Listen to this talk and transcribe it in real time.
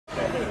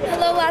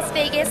Hello, Las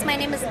Vegas. My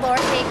name is Laura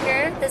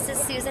Baker. This is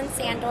Susan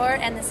Sandor,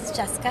 and this is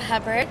Jessica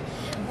Hubbard.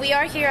 We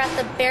are here at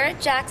the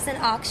Barrett-Jackson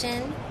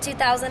Auction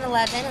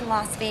 2011 in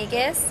Las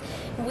Vegas.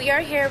 We are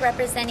here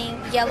representing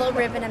Yellow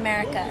Ribbon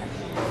America.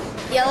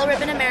 Yellow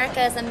Ribbon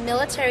America is a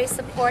military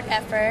support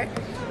effort,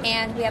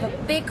 and we have a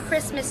big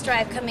Christmas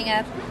drive coming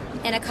up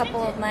in a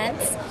couple of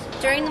months.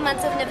 During the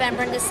months of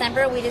November and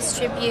December, we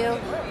distribute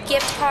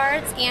gift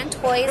cards and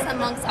toys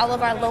amongst all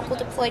of our local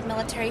deployed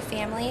military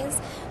families.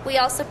 We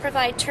also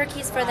provide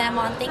turkeys for them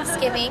on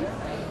Thanksgiving.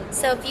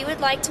 So if you would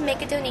like to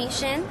make a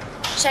donation,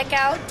 check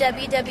out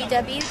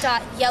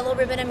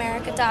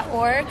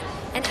www.yellowribbonamerica.org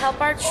and help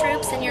our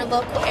troops in your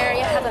local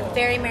area have a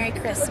very Merry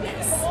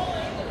Christmas.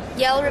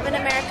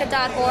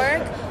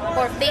 yellowribbonamerica.org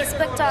or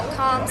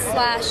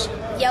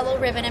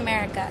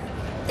facebook.com/yellowribbonamerica.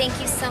 Thank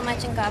you so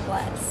much and God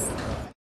bless.